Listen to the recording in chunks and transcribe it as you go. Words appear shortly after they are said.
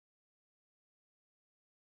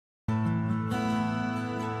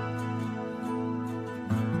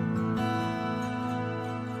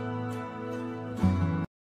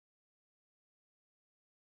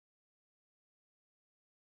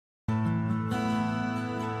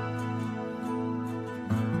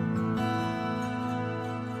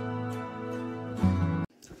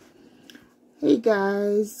Hey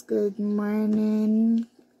guys, good morning,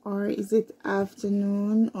 or is it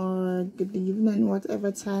afternoon or good evening,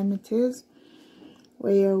 whatever time it is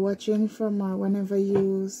where you're watching from, or whenever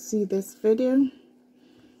you see this video.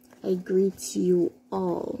 I greet you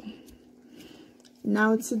all.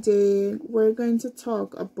 Now today we're going to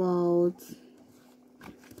talk about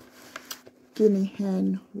Guinea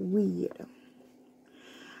hen weed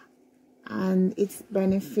and its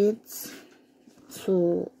benefits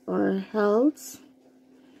to our health,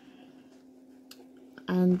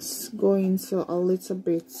 and go into a little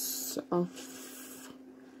bit of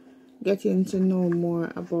getting to know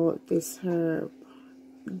more about this herb,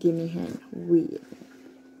 Guinea hen weed.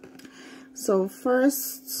 So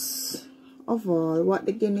first of all, what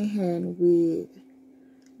the Guinea hen weed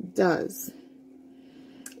does,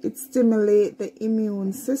 it stimulates the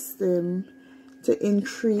immune system to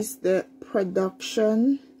increase the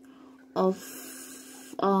production of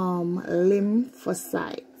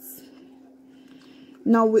lymphocytes.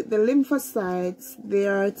 Now with the lymphocytes,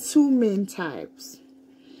 there are two main types.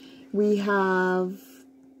 We have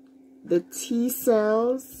the T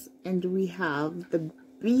cells and we have the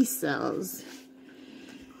B cells.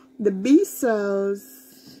 The B cells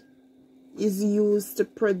is used to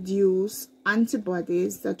produce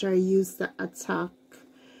antibodies that are used to attack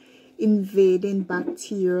invading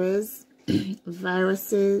bacteria,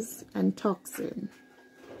 viruses, and toxins.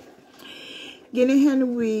 Guinea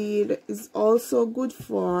hen weed is also good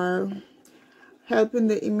for helping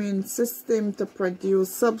the immune system to produce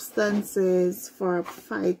substances for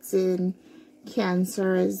fighting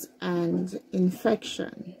cancers and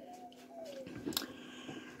infection.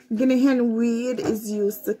 Guinea hen weed is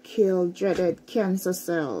used to kill dreaded cancer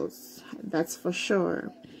cells, that's for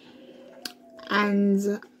sure,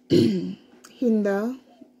 and hinder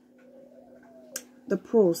the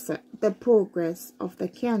progress of the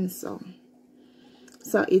cancer.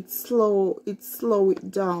 So it slow it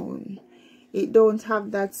down. It don't have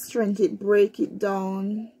that strength. It break it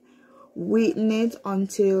down, weaken it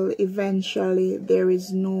until eventually there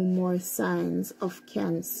is no more signs of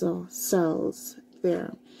cancer cells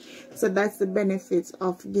there. So that's the benefits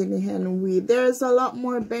of Guinea hen weed. There's a lot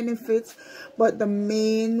more benefits, but the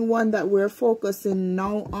main one that we're focusing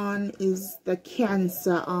now on is the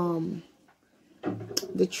cancer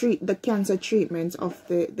the cancer treatment of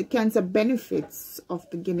the cancer benefits of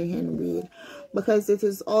the Guinea hen weed, because it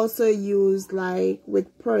is also used like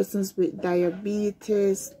with persons with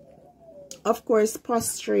diabetes, of course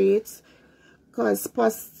prostate, because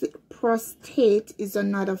prostate is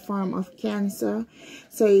another form of cancer,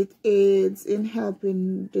 so it aids in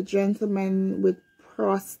helping the gentleman with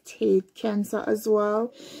prostate cancer as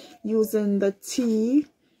well, using the tea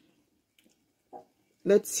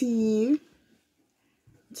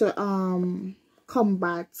to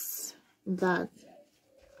combat that.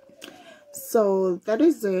 So that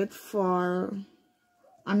is it for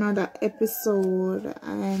another episode,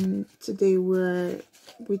 and today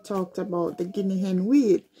we talked about the Guinea hen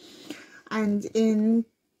weed, and in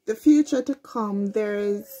the future to come there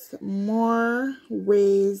is more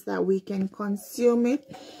ways that we can consume it.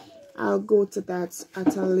 I'll go to that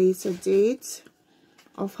at a later date,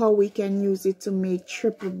 of how we can use it to make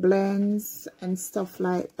triple blends and stuff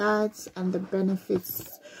like that, and the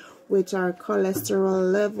benefits with our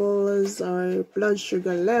cholesterol levels, our blood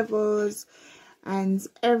sugar levels, and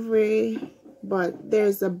but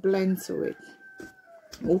there's a blend to it.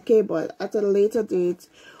 Okay, but at a later date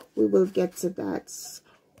we will get to that.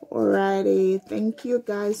 Alrighty, thank you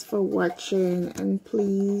guys for watching, and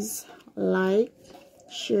please like,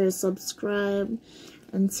 share, subscribe,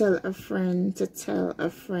 and tell a friend to tell a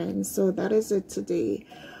friend. So that is it today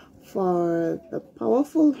for the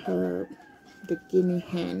powerful herb, the Guinea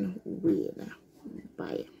hen weed.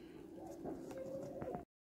 Bye.